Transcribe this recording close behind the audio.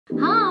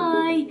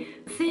Hi!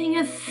 Seeing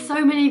as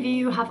so many of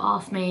you have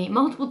asked me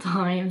multiple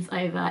times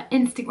over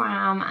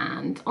Instagram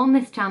and on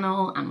this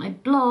channel and my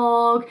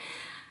blog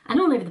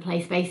and all over the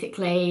place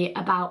basically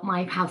about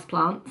my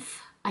houseplants,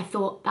 I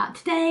thought that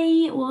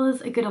today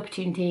was a good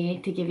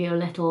opportunity to give you a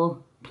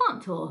little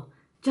plant tour.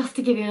 Just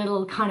to give you a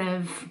little kind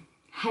of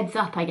heads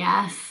up, I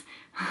guess.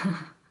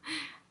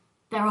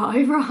 There are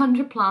over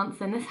 100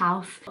 plants in this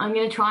house. I'm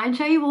going to try and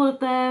show you all of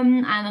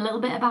them and a little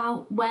bit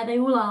about where they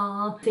all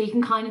are, so you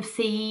can kind of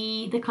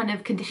see the kind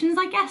of conditions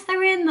I guess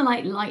they're in, the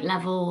like light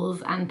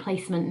levels and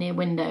placement near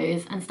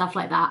windows and stuff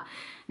like that.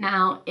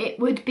 Now, it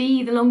would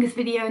be the longest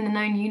video in the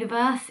known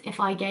universe if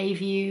I gave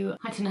you,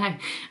 I don't know,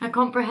 a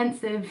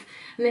comprehensive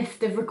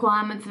list of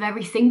requirements of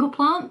every single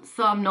plant,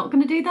 so I'm not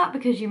going to do that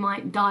because you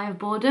might die of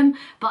boredom,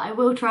 but I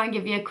will try and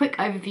give you a quick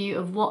overview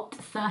of what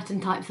certain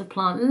types of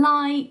plant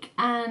like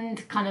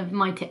and kind of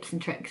my tips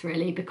and tricks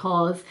really,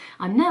 because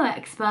I'm no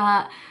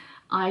expert.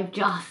 I've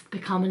just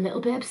become a little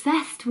bit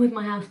obsessed with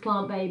my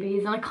houseplant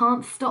babies and I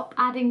can't stop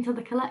adding to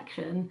the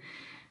collection.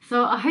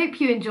 So I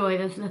hope you enjoy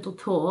this little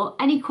tour.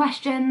 Any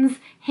questions,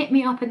 hit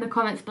me up in the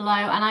comments below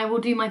and I will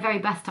do my very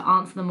best to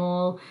answer them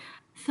all.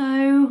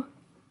 So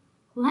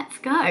let's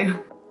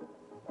go.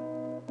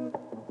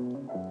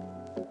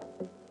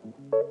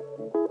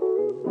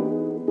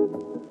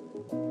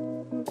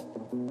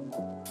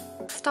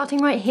 Starting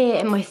right here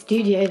in my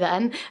studio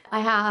then,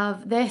 I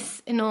have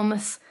this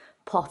enormous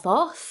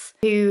Pothos,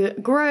 who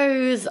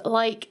grows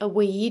like a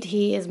weed.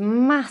 He is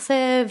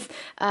massive,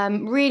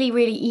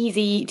 really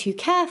easy to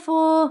care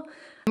for,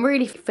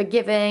 really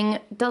forgiving,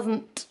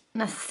 doesn't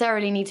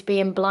necessarily need to be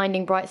in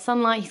blinding bright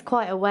sunlight. He's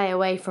quite a way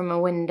away from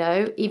a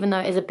window, even though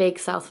it is a big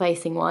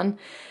south-facing one.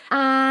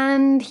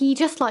 And he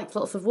just likes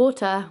lots of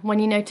water when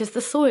you notice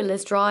the soil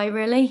is dry,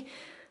 really.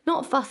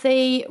 Not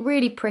fussy,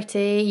 really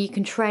pretty. You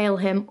can trail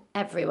him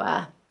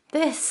everywhere.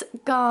 This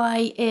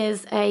guy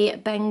is a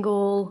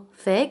Benghal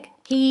Fig.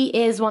 He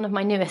is one of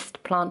my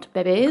newest plant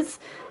babies.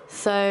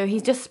 So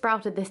he's just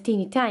sprouted this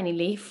teeny tiny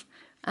leaf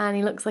and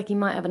he looks like he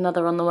might have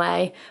another on the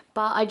way.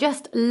 But I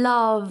just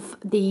love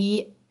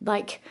the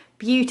like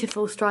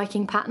beautiful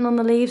striking pattern on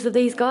the leaves of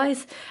these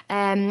guys.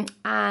 And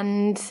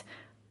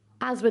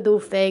as with all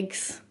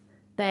figs,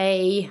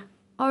 they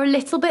are a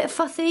little bit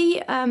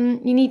fussy. You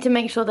need to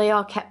make sure they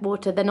are kept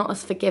watered. They're not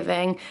as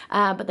forgiving,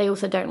 but they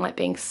also don't like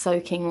being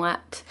soaking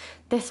wet.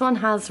 This one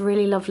has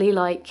really lovely,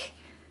 like,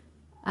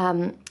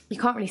 you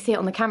can't really see it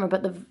on the camera,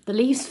 but the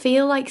leaves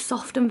feel like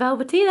soft and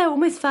velvety. They're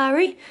almost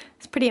furry.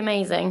 It's pretty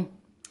amazing.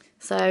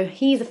 So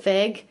he's a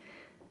fig.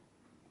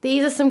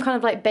 These are some kind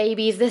of like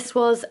babies. This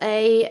was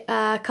a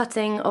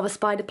cutting of a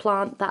spider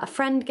plant that a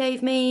friend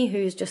gave me,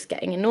 who's just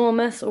getting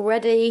enormous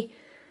already.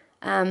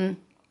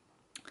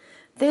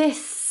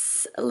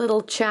 This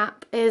little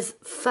chap is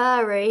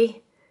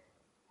furry.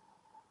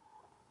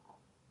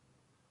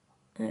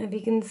 I don't know if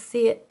you can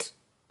see it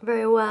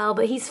very well,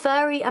 but he's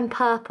furry and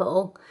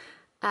purple.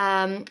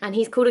 And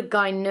he's called a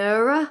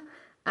Gynura,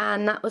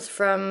 and that was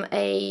from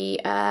a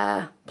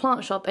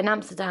plant shop in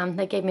Amsterdam.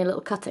 They gave me a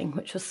little cutting,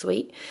 which was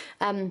sweet.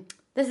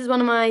 This is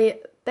one of my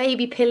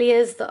baby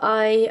Pileas that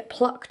I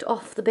plucked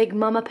off the big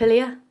mama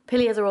Pilea.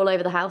 Pileas are all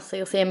over the house, so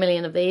you'll see a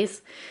million of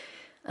these.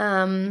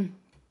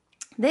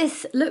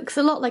 This looks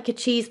a lot like a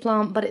cheese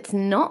plant, but it's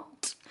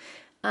not.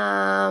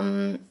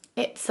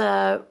 It's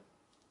a...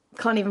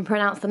 can't even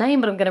pronounce the name,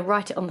 but I'm going to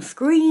write it on the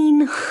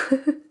screen.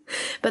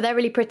 But they're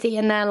really pretty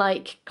and they're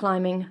like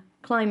climbing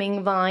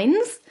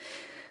vines.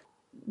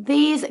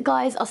 These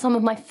guys are some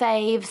of my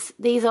faves.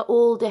 These are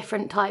all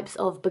different types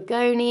of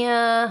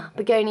begonia.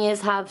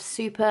 Begonias have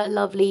super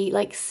lovely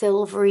like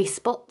silvery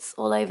spots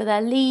all over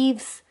their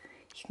leaves.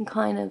 You can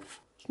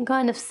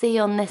kind of see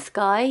on this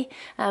guy,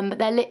 but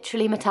they're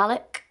literally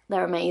metallic.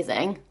 They're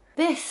amazing.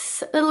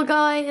 This little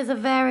guy is a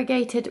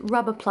variegated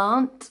rubber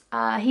plant.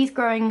 He's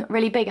growing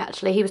really big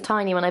actually. He was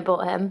tiny when I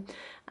bought him.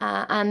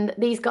 And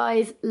these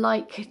guys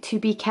like to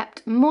be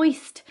kept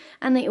moist,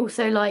 and they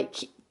also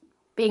like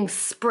being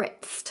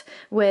spritzed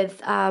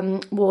with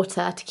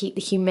water to keep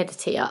the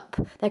humidity up.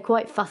 They're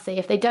quite fussy.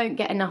 If they don't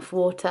get enough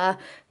water,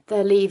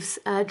 the leaves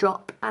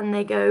drop and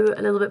they go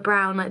a little bit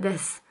brown like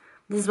this.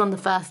 This is one of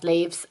the first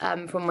leaves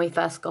from when we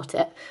first got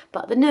it,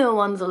 but the newer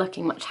ones are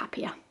looking much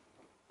happier.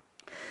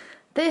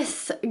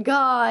 This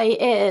guy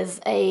is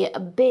a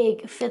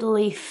big Fiddle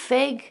Leaf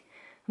Fig.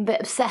 I'm a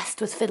bit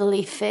obsessed with Fiddle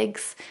Leaf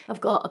Figs. I've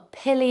got a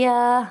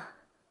Pilea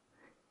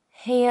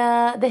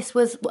here. This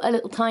was a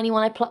little tiny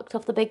one I plucked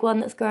off the big one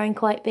that's growing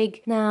quite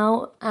big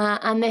now.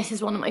 And this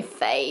is one of my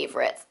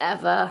favourites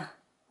ever.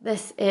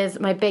 This is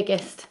my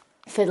biggest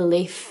Fiddle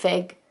Leaf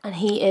Fig. And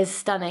he is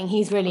stunning.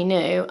 He's really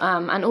new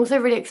and also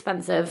really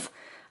expensive.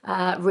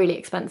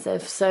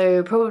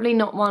 So probably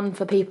not one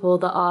for people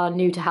that are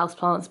new to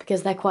houseplants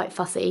because they're quite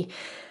fussy,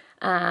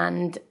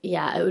 and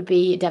yeah, it would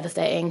be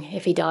devastating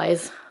if he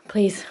dies.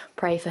 Please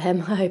pray for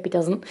him. I hope he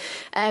doesn't.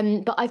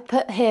 But I've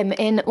put him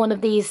in one of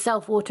these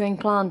self-watering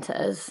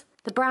planters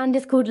The brand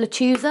is called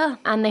Alocasia,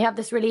 and they have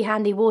this really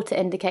handy water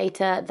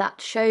indicator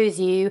that shows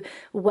you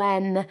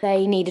when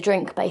they need a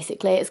drink,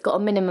 basically. It's got a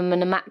minimum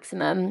and a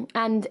maximum,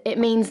 and it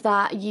means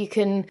that you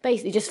can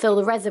basically just fill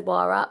the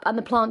reservoir up and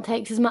the plant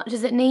takes as much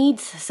as it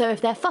needs. So if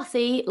they're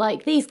fussy,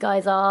 like these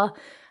guys are,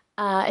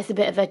 it's a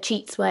bit of a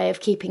cheat's way of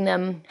keeping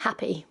them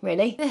happy,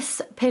 really.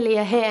 This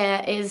Pilea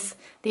here is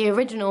the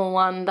original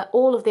one that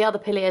all of the other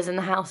Pileas in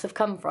the house have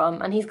come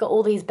from, and he's got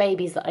all these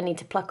babies that I need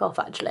to pluck off,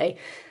 actually.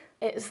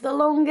 It's the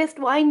longest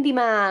windy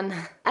man.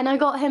 And I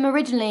got him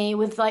originally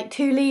with like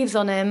 2 leaves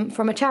on him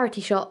from a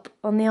charity shop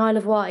on the Isle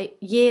of Wight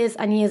years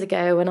and years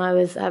ago when I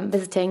was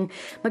visiting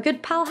my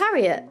good pal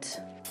Harriet.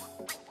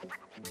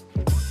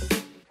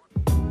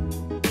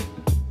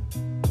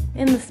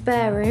 In the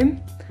spare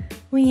room,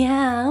 we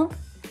have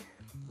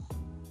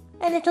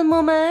a little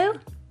Momo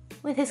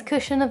with his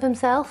cushion of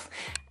himself.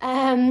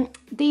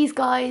 These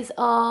guys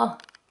are,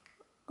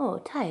 oh,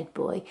 tired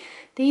boy.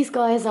 These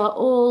guys are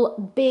all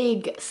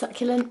big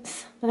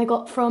succulents that I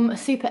got from a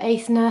Super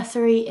Ace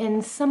nursery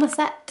in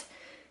Somerset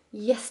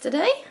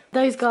yesterday.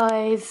 Those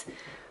guys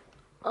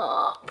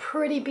are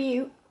pretty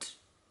beaut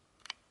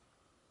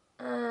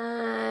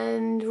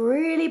and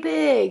really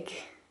big.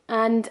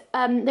 And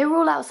they were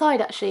all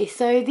outside actually,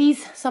 so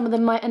some of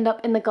them might end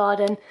up in the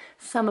garden,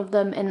 some of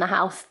them in the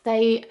house.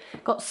 They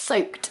got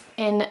soaked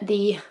in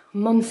the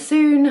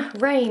monsoon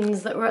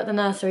rains that were at the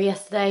nursery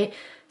yesterday,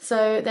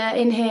 so they're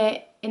in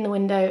here in the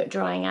window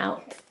drying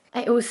out.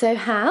 I also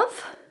have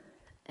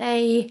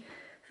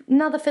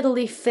another Fiddle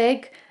Leaf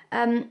Fig.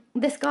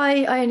 This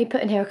guy I only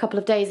put in here a couple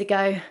of days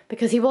ago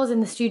because he was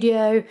in the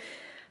studio,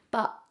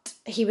 but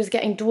he was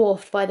getting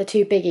dwarfed by the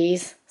 2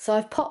 biggies. So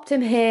I've popped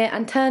him here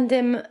and turned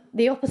him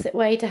the opposite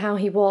way to how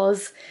he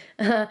was,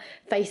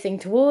 facing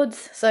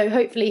towards. So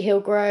hopefully he'll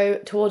grow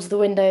towards the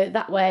window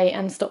that way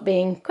and stop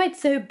being quite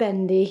so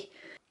bendy.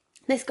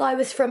 This guy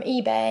was from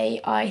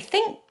eBay, I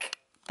think,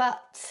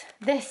 but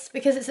this,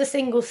 because it's a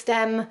single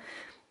stem,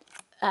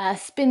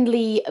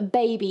 spindly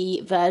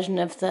baby version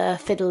of the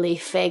Fiddle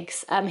Leaf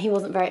Figs, he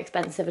wasn't very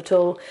expensive at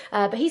all,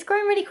 but he's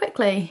grown really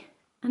quickly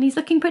and he's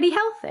looking pretty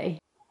healthy.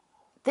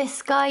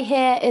 This guy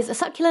here is a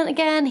succulent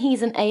again.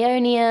 He's an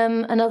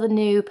aeonium, another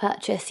new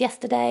purchase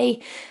yesterday.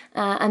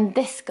 And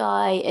this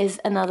guy is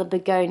another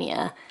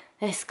begonia.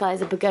 This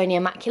guy's a Begonia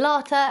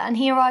maculata, and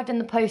he arrived in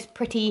the post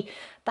pretty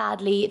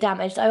badly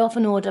damaged. I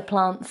often order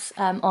plants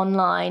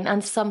online,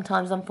 and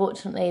sometimes,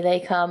 unfortunately, they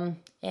come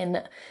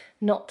in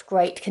not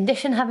great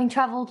condition, having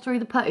travelled through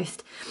the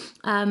post.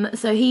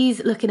 So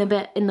he's looking a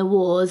bit in the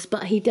wars,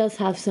 but he does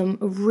have some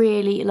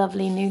really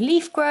lovely new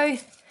leaf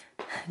growth.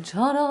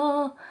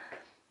 Ta-da!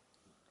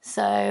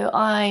 So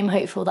I'm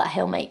hopeful that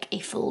he'll make a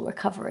full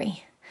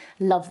recovery.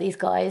 Love these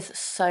guys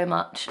so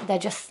much. They're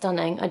just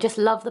stunning. I just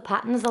love the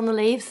patterns on the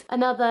leaves.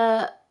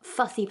 Another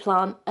fussy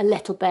plant a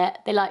little bit.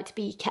 They like to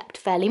be kept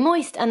fairly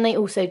moist, and they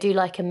also do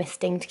like a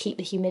misting to keep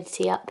the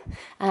humidity up.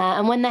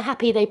 And when they're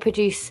happy, they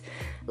produce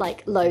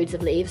like loads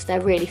of leaves.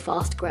 They're really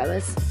fast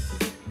growers.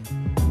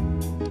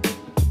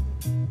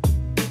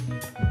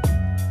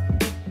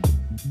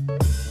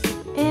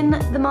 In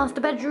the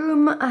master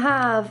bedroom, I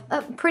have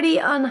a pretty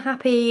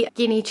unhappy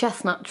Guinea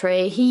chestnut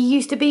tree. He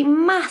used to be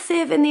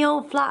massive in the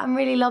old flat and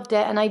really loved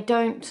it, and I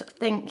don't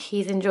think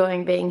he's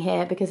enjoying being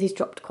here because he's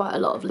dropped quite a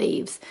lot of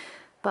leaves,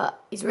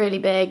 but he's really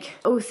big.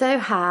 Also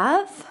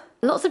have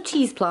lots of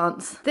cheese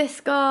plants.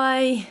 This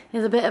guy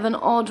is a bit of an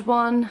odd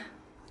one.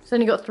 He's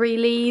only got 3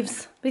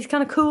 leaves, but he's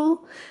kind of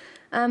cool.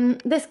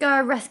 This guy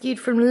I rescued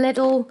from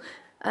Lidl,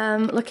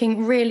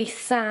 looking really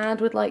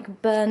sad with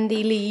like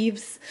burnedy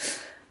leaves.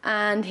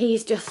 And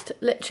he's just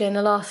literally in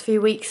the last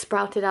few weeks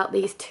sprouted out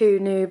these 2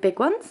 new big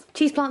ones.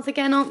 Cheese plants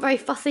again aren't very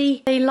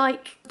fussy. They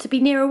like to be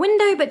near a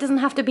window, but it doesn't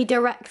have to be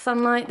direct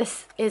sunlight.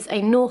 This is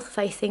a north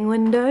facing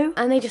window,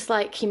 and they just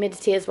like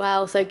humidity as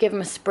well, so give them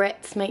a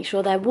spritz, make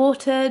sure they're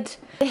watered.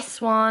 This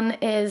one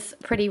is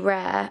pretty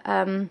rare.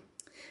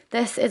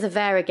 This is a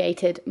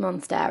variegated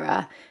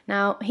Monstera.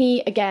 Now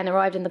he again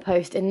arrived in the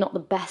post in not the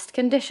best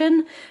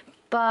condition,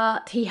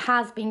 but he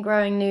has been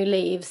growing new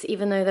leaves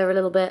even though they're a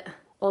little bit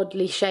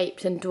oddly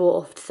shaped and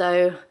dwarfed,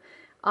 so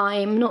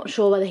I'm not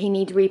sure whether he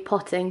needs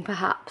repotting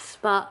perhaps,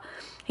 but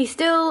he's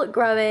still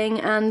growing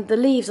and the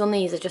leaves on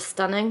these are just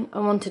stunning. I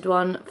wanted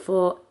one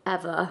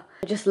forever.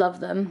 I just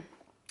love them.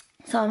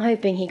 So I'm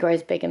hoping he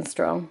grows big and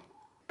strong.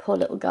 Poor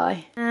little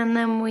guy. And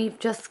then we've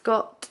just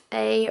got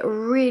a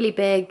really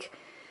big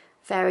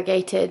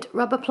variegated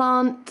rubber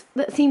plant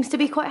that seems to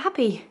be quite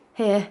happy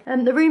here.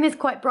 The room is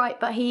quite bright,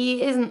 but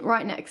he isn't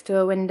right next to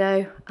a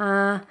window.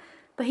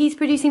 But he's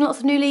producing lots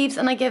of new leaves,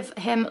 and I give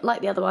him,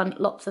 like the other one,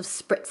 lots of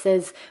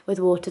spritzes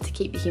with water to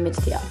keep the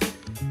humidity up.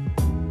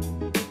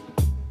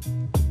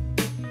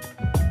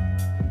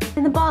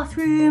 In the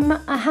bathroom,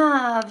 I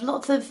have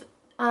lots of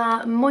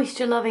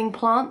moisture-loving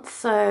plants.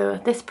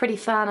 So this pretty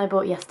fern I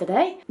bought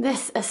yesterday.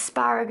 This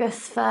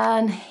Asparagus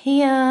Fern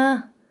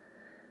here,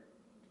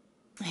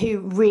 who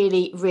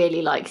really,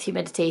 really likes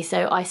humidity,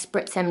 so I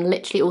spritz him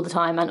literally all the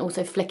time and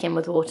also flick him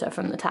with water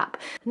from the tap.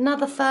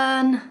 Another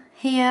fern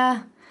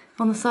here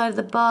on the side of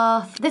the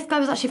bath. This guy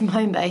was actually from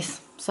Homebase,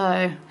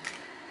 so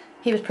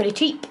he was pretty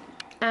cheap.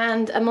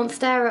 And a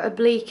Monstera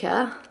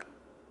obliqua,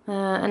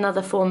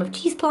 another form of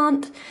cheese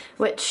plant,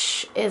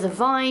 which is a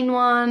vine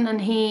one, and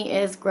he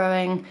is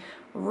growing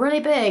really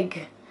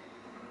big.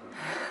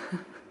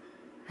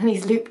 And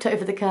he's looped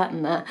over the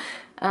curtain there.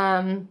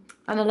 And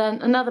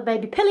then another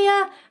baby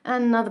Pilea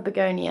and another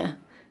Begonia.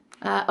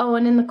 Oh,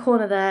 and in the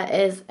corner there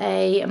is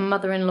a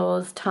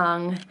mother-in-law's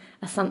tongue,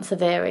 a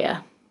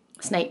Sanseveria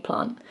snake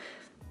plant.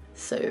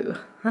 So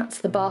that's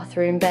the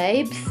bathroom,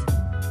 babes.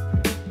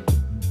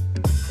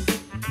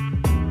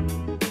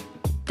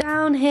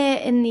 Down here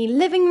in the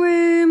living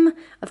room,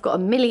 I've got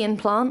a million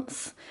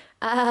plants.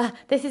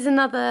 This is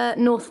another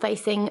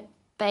north-facing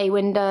bay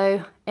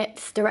window.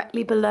 It's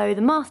directly below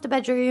the master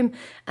bedroom,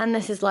 and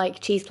this is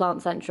like cheese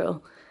plant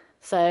central.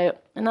 So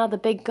another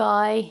big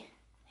guy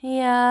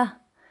here.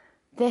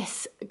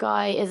 This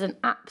guy is an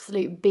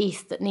absolute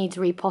beast that needs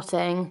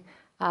repotting,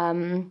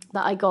 that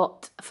I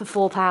got for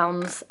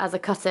 £4 as a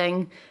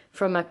cutting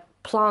from a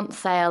plant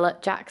sale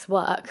at Jack's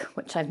work,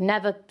 which I've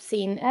never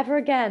seen ever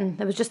again.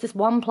 There was just this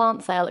one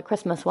plant sale at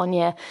Christmas one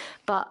year,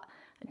 but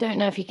I don't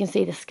know if you can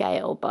see the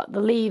scale, but the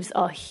leaves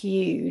are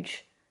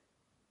huge.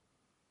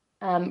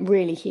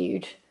 Really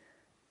huge.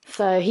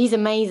 So he's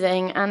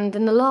amazing, and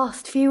in the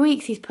last few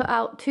weeks he's put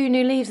out 2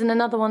 new leaves and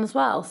another one as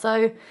well.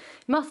 So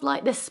he must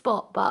like this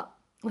spot, but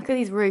look at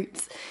these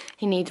roots.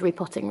 He needs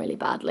repotting really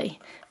badly.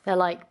 They're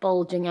like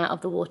bulging out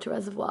of the water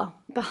reservoir.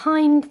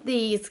 Behind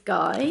these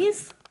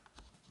guys,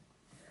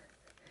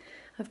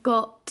 I've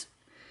got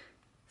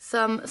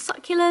some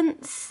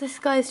succulents. This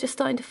guy's just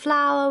starting to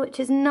flower, which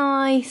is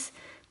nice.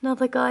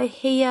 Another guy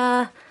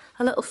here,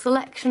 a little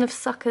selection of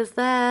suckers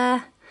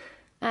there.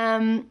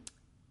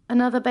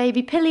 Another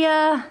baby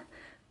Pilea,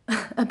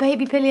 a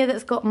baby Pilea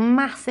that's got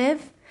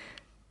massive.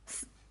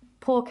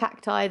 Poor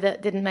cacti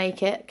that didn't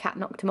make it. Cat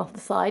knocked him off the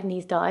side and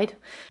he's died.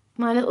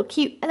 My little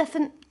cute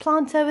elephant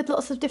planter with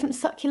lots of different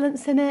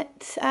succulents in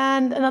it,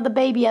 and another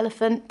baby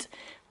elephant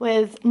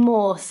with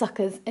more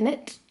suckers in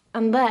it.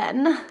 And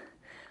then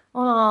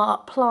on our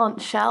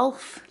plant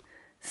shelf,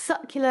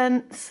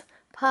 succulents,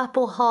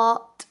 purple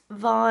heart,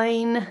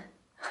 vine,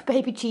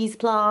 baby cheese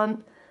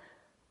plant.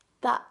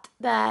 That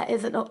there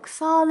is an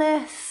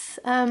Oxalis.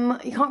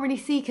 You can't really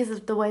see because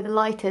of the way the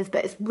light is,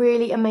 but it's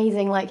really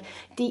amazing, like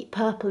deep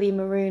purpley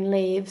maroon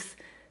leaves.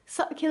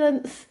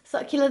 Succulents,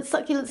 succulents,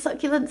 succulents,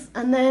 succulents.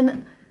 And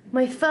then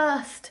my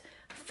first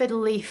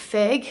Fiddle Leaf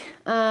Fig,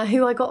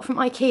 who I got from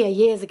IKEA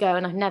years ago,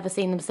 and I've never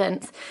seen them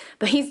since.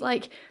 But he's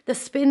like the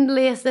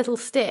spindliest little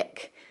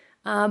stick.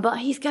 But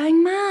he's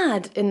going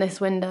mad in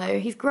this window.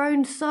 He's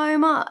grown so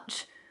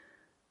much.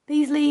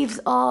 These leaves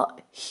are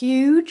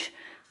huge.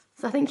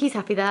 So I think he's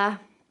happy there.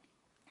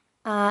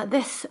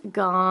 This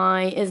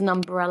guy is an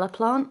Umberella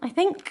Plant, I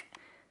think.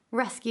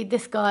 Rescued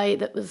this guy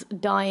that was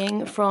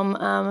dying from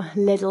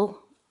Lidl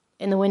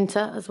in the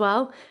winter as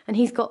well. And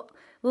he's got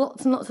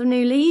lots and lots of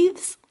new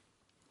leaves.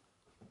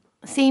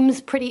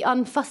 Seems pretty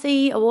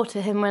unfussy. I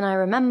water him when I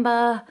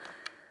remember.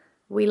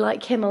 We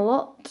like him a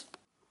lot.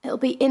 It'll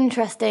be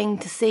interesting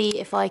to see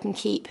if I can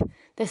keep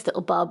this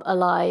little bub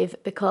alive,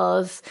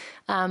 because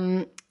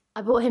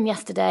I bought him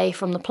yesterday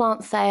from the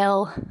plant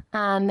sale,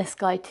 and this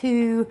guy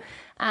too,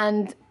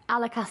 and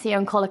Alocasia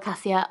and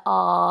Colocasia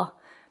are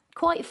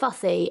quite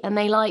fussy and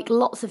they like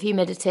lots of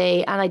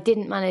humidity, and I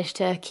didn't manage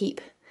to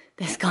keep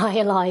this guy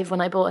alive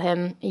when I bought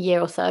him a year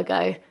or so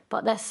ago,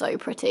 but they're so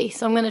pretty,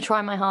 so I'm going to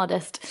try my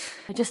hardest.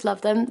 I just love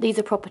them. These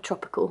are proper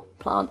tropical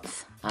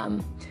plants,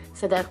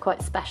 so they're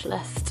quite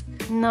specialist.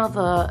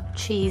 Another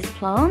cheese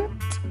plant.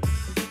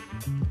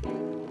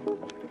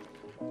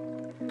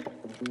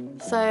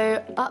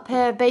 So up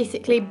here,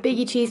 basically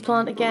biggie cheese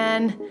plant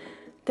again.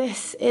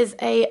 This is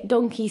a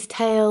donkey's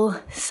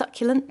tail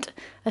succulent,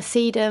 a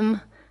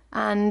sedum,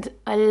 and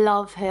I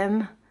love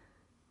him.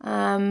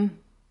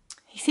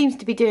 He seems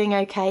to be doing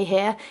okay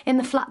here. In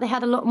the flat they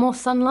had a lot more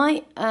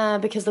sunlight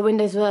because the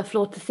windows were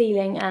floor to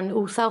ceiling and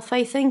all south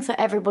facing, so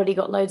everybody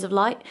got loads of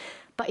light,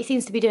 but he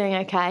seems to be doing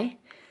okay.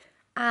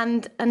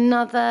 And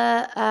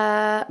another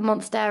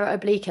Monstera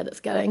obliqua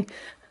that's going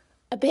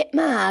a bit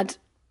mad.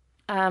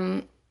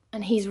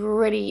 And he's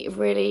really,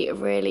 really,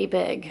 really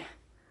big.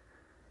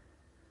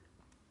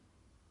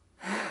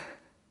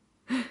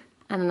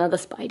 And another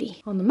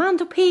Spidey. On the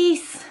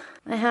mantelpiece,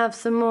 I have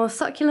some more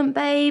succulent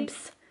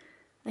babes.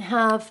 I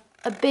have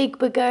a big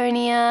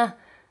Begonia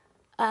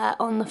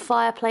on the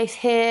fireplace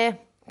here.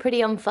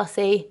 Pretty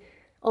unfussy.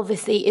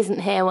 Obviously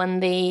isn't here when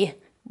the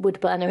wood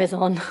burner is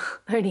on,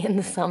 only in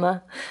the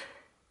summer.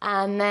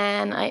 And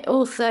then I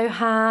also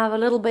have a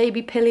little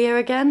baby Pilea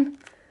again.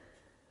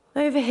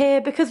 Over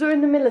here, because we're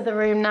in the middle of the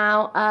room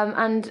now,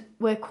 and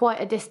we're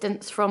quite a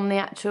distance from the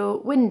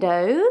actual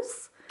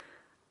windows,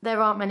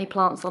 there aren't many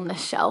plants on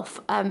this shelf,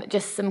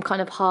 just some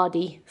kind of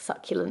hardy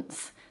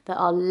succulents that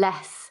are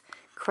less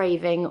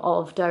craving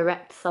of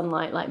direct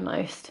sunlight like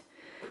most.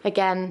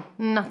 Again,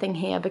 nothing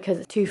here because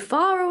it's too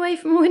far away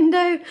from a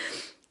window.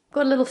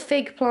 Got a little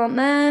fig plant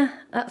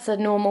there. That's a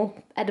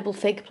normal edible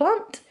fig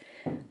plant.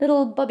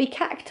 Little bubby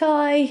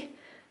cacti.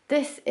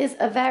 This is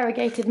a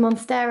variegated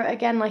Monstera,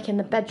 again like in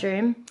the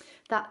bedroom,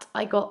 that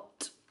I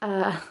got,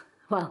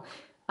 well,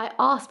 I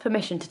asked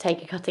permission to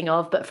take a cutting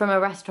of, but from a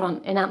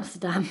restaurant in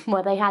Amsterdam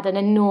where they had an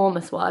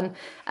enormous one,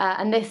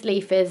 and this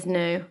leaf is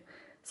new.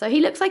 So he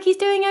looks like he's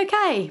doing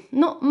okay.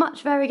 Not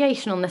much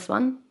variegation on this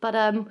one, but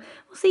we'll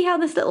see how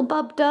this little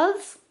bub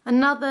does.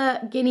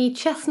 Another Guinea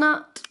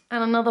chestnut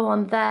and another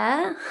one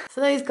there.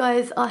 So those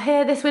guys are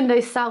here. This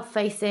window's south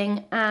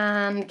facing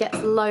and gets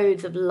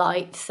loads of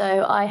light.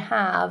 So I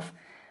have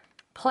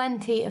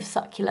plenty of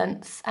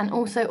succulents, and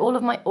also all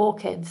of my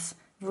orchids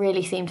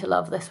really seem to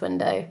love this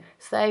window.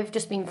 So they've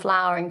just been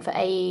flowering for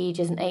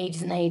ages and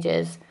ages and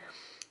ages.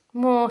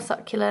 More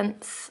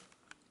succulents.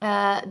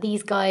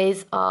 These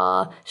guys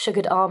are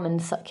sugared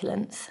almond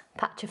succulents.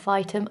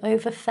 Pachyphytum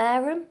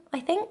oviferum, I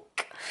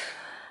think.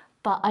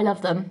 But I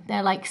love them.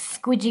 They're like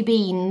squidgy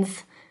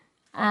beans.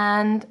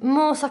 And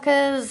more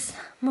suckers,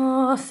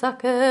 more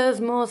suckers,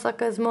 more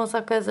suckers, more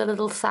suckers. A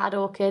little sad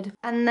orchid.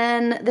 And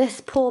then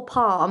this poor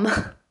palm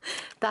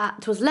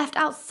that was left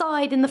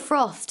outside in the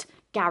frost,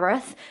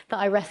 Gareth, that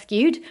I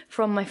rescued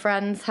from my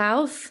friend's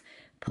house.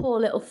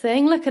 Poor little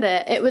thing, look at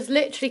it. It was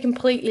literally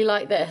completely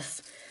like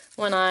this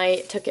when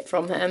I took it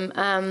from him.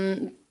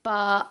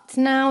 But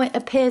now it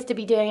appears to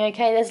be doing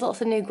okay. There's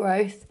lots of new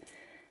growth,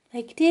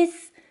 like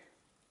this.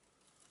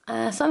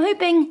 So I'm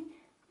hoping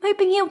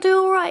he'll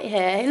do all right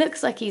here. He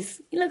looks like he's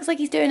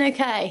doing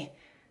okay.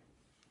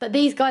 But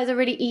these guys are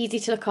really easy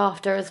to look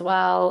after as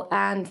well,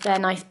 and they're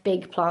nice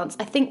big plants.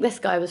 I think this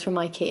guy was from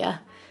IKEA.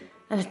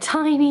 And a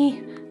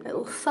tiny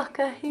little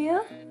sucker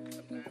here.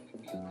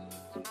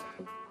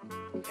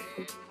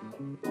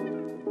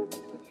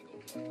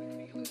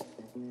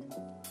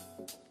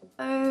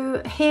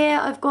 Oh, here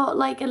I've got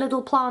like a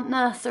little plant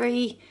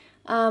nursery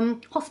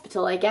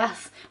hospital, I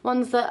guess.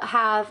 Ones that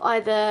have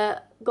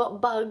either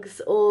got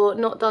bugs or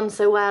not done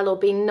so well or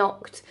been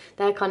knocked.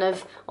 They're kind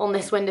of on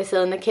this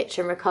windowsill in the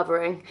kitchen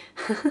recovering.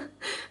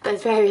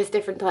 There's various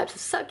different types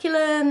of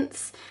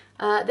succulents.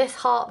 This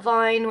heart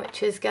vine,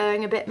 which is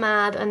going a bit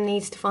mad and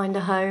needs to find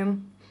a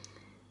home,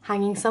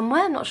 hanging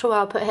somewhere. Not sure where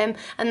I'll put him.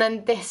 And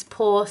then this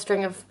poor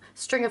string of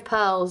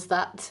pearls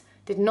that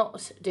did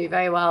not do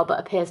very well, but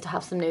appears to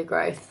have some new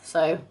growth.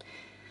 So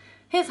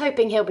here's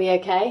hoping he'll be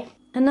okay.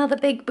 Another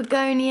big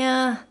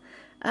begonia.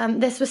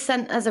 This was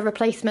sent as a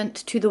replacement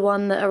to the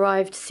one that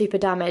arrived super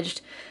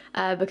damaged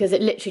because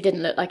it literally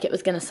didn't look like it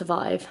was going to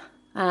survive.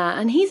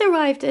 And he's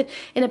arrived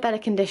in a better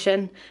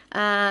condition,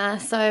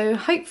 so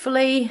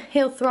hopefully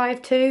he'll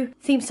thrive too.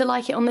 Seems to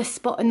like it on this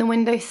spot in the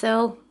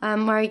windowsill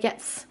where he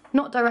gets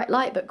not direct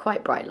light but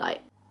quite bright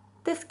light.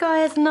 This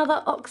guy is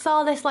another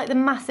Oxalis, like the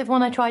massive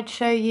one I tried to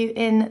show you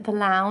in the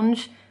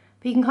lounge.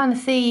 But you can kind of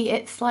see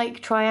it's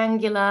like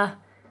triangular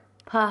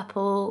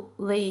purple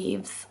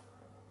leaves.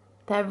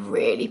 They're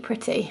really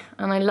pretty,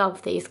 and I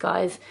love these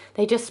guys.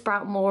 They just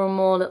sprout more and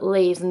more little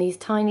leaves and these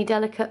tiny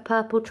delicate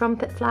purple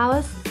trumpet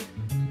flowers.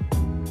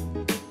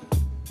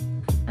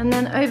 And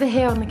then over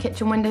here on the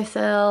kitchen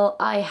windowsill,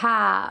 I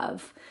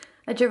have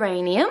a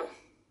geranium.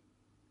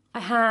 I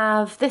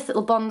have this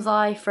little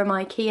bonsai from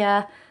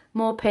IKEA,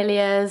 more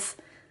Pileas.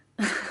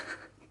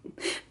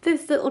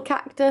 This little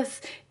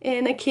cactus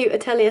in a cute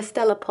Atelier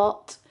Stella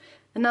pot.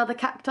 Another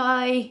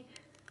cacti,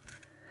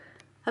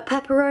 a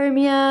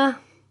peperomia,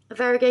 a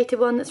variegated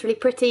one that's really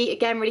pretty,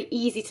 again really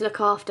easy to look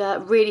after,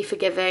 really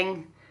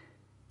forgiving.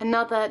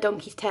 Another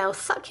donkey's tail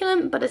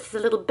succulent, but this is a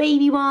little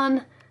baby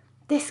one.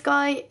 This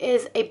guy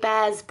is a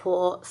bear's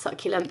paw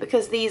succulent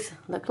because these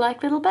look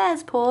like little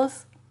bear's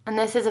paws. And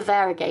this is a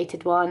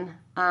variegated one.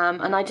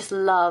 And I just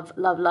love,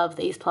 love, love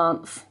these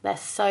plants. They're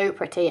so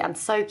pretty and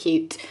so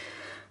cute.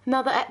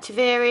 Another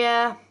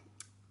echeveria.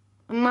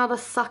 Another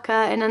sucker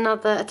in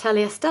another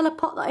Atelier Stella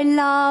pot that I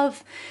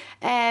love.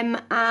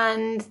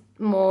 And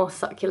more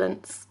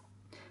succulents.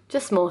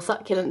 Just more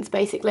succulents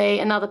basically.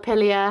 Another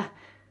Pilea.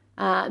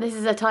 This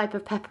is a type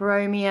of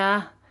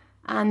peperomia.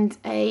 And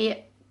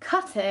a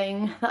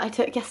cutting that I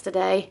took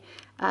yesterday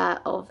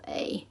of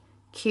a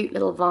cute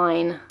little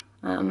vine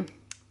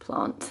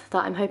plant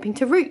that I'm hoping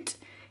to root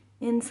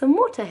in some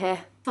water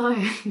here. So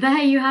there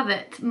you have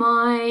it,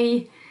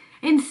 my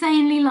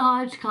insanely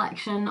large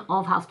collection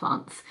of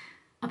houseplants.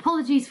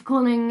 Apologies for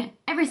calling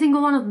every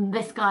single one of them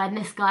this guy and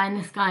this guy and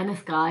this guy and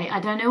this guy. I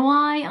don't know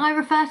why I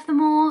refer to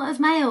them all as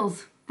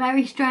males.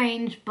 Very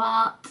strange,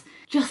 but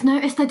just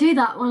noticed I do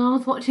that when I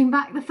was watching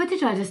back the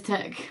footage I just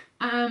took.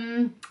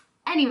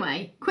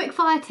 Anyway, quick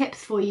fire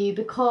tips for you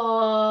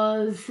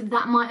because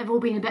that might have all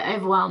been a bit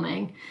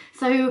overwhelming.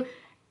 So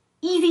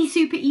easy,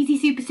 super easy,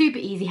 super, super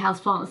easy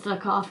houseplants to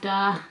look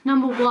after.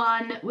 Number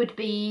one would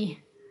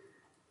be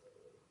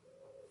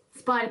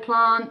spider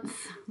plants.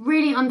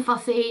 Really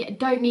unfussy,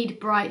 don't need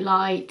bright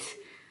light,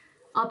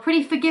 are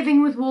pretty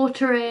forgiving with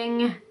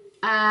watering,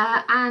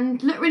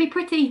 and look really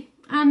pretty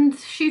and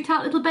shoot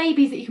out little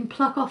babies that you can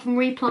pluck off and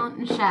replant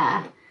and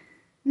share.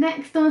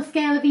 Next on a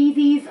scale of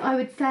easies, I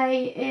would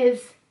say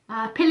is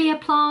Pilea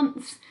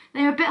plants.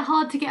 They're a bit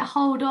hard to get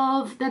hold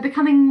of. They're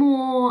becoming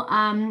more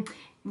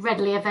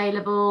readily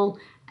available.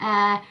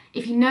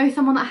 If you know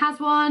someone that has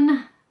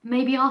one,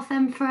 maybe ask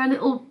them for a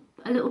little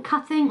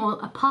cutting, or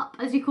a pup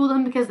as you call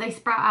them, because they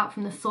sprout out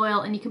from the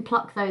soil and you can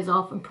pluck those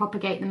off and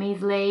propagate them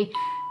easily.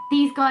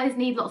 These guys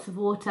need lots of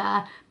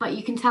water, but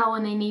you can tell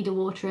when they need a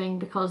watering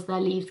because their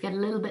leaves get a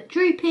little bit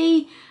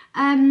droopy.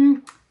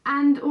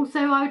 And also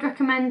I would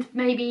recommend,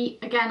 maybe,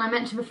 again I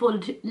mentioned before,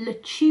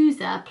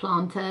 Lechuza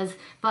planters,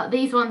 but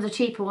these ones are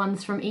cheaper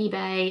ones from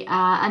eBay,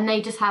 and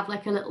they just have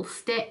like a little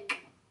stick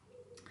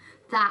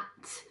that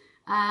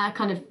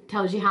kind of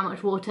tells you how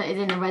much water is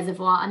in a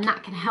reservoir, and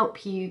that can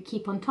help you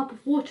keep on top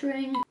of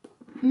watering.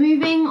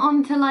 Moving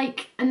on to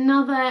like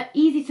another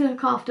easy to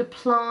look after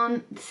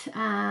plant,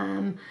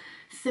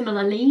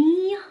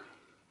 similarly,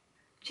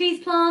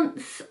 cheese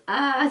plants.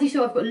 As you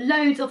saw, I've got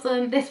loads of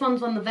them. This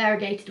one's one of the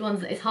variegated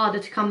ones that is harder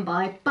to come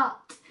by,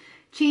 but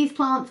cheese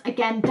plants,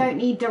 again, don't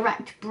need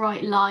direct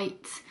bright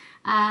light.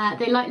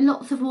 They like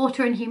lots of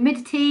water and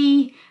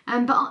humidity,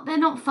 but they're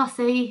not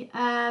fussy.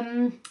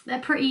 They're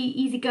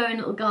pretty easygoing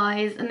little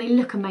guys, and they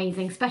look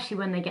amazing, especially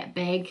when they get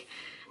big.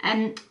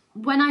 And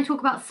when I talk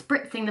about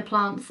spritzing the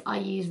plants, I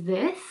use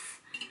this.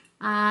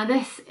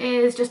 This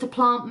is just a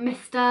plant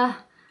mister.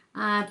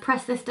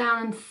 Press this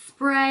down and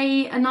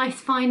spray a nice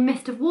fine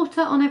mist of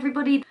water on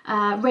everybody.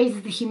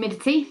 Raises the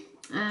humidity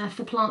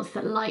for plants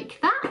that like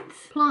that.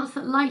 Plants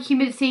that like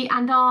humidity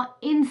and are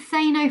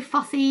insano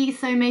fussy,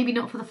 so maybe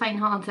not for the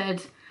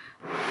faint-hearted.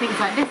 Things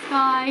like this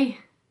guy,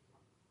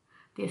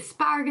 the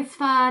Asparagus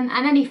Fern,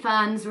 and any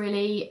ferns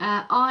really.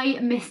 I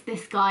mist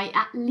this guy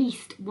at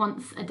least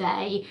once a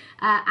day,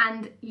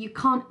 and you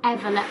can't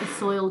ever let the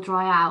soil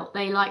dry out.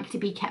 They like to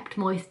be kept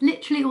moist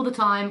literally all the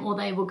time, or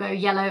they will go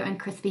yellow and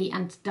crispy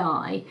and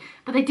die.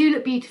 But they do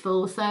look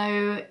beautiful,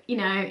 so you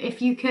know,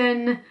 if you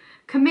can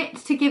commit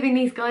to giving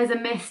these guys a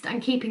mist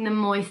and keeping them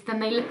moist, then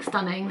they look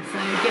stunning,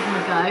 so give them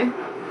a go.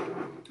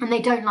 And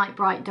they don't like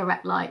bright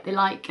direct light, they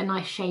like a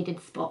nice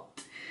shaded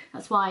spot.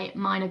 That's why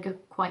mine are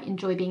quite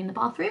enjoy being in the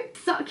bathroom.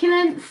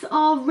 Succulents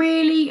are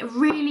really,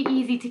 really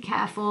easy to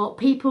care for.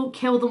 People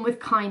kill them with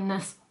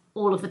kindness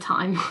all of the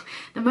time.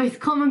 The most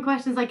common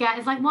questions I get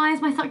is like, why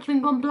has my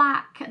succulent gone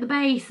black at the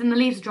base and the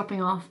leaves are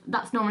dropping off?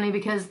 That's normally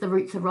because the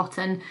roots are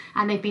rotten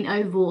and they've been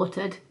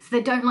overwatered. So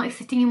they don't like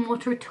sitting in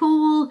water at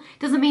all.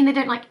 Doesn't mean they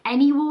don't like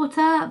any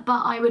water,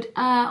 but I would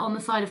err on the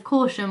side of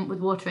caution with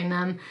watering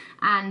them,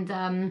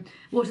 and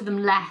water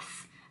them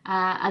less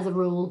as a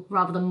rule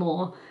rather than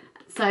more.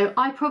 So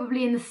I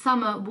probably in the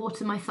summer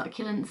water my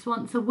succulents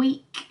once a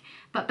week,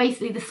 but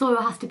basically the soil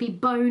has to be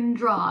bone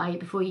dry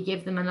before you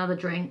give them another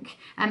drink.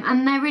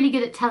 And they're really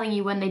good at telling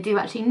you when they do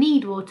actually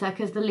need water,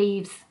 because the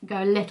leaves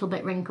go a little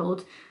bit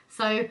wrinkled.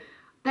 So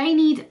they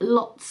need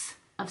lots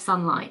of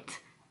sunlight.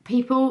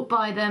 People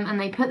buy them and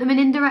they put them in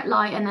indirect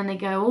light and then they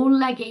go all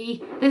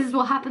leggy. This is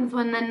what happens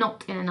when they're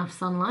not in enough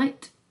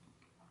sunlight.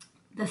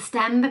 The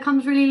stem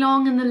becomes really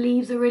long and the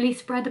leaves are really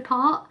spread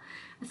apart.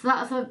 So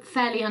that's a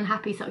fairly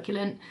unhappy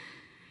succulent.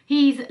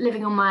 He's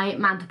living on my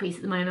mantelpiece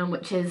at the moment,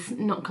 which is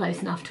not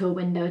close enough to a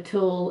window at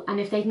all. And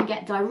if they can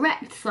get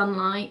direct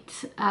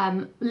sunlight,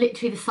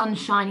 literally the sun's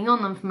shining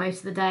on them for most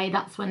of the day,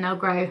 that's when they'll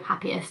grow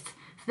happiest.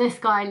 So this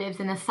guy lives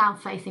in a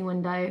south-facing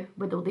window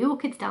with all the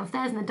orchids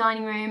downstairs in the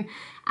dining room,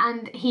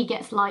 and he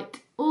gets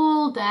light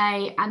all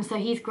day, and so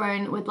he's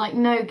grown with like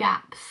no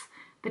gaps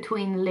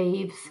between the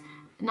leaves.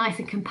 Nice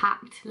and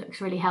compact,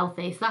 looks really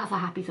healthy, so that's a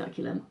happy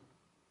succulent.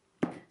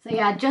 So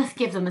yeah, just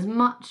give them as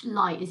much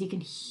light as you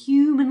can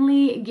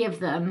humanly give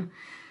them.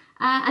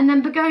 And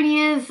then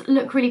begonias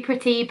look really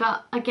pretty,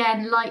 but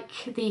again, like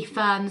the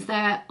ferns,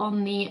 they're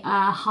on the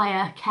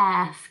higher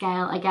care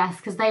scale, I guess,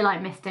 because they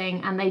like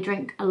misting and they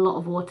drink a lot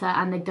of water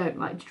and they don't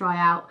like to dry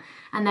out.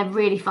 And they're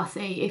really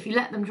fussy. If you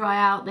let them dry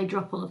out, they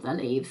drop all of their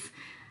leaves.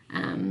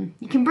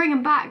 You can bring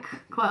them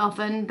back quite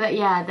often, but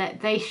yeah,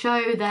 they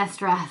show their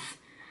stress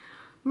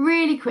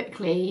really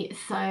quickly,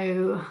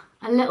 so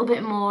a little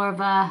bit more of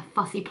a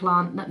fussy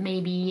plant that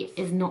maybe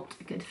is not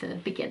good for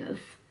beginners.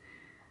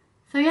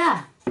 So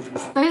yeah,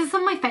 those are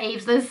some of my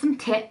faves, those are some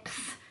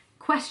tips.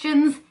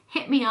 Questions,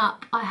 hit me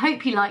up. I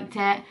hope you liked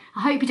it.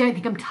 I hope you don't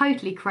think I'm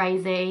totally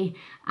crazy,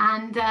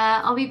 and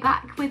I'll be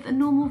back with a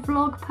normal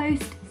vlog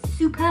post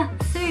super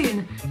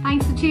soon.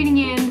 Thanks for tuning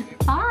in.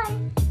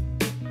 Bye.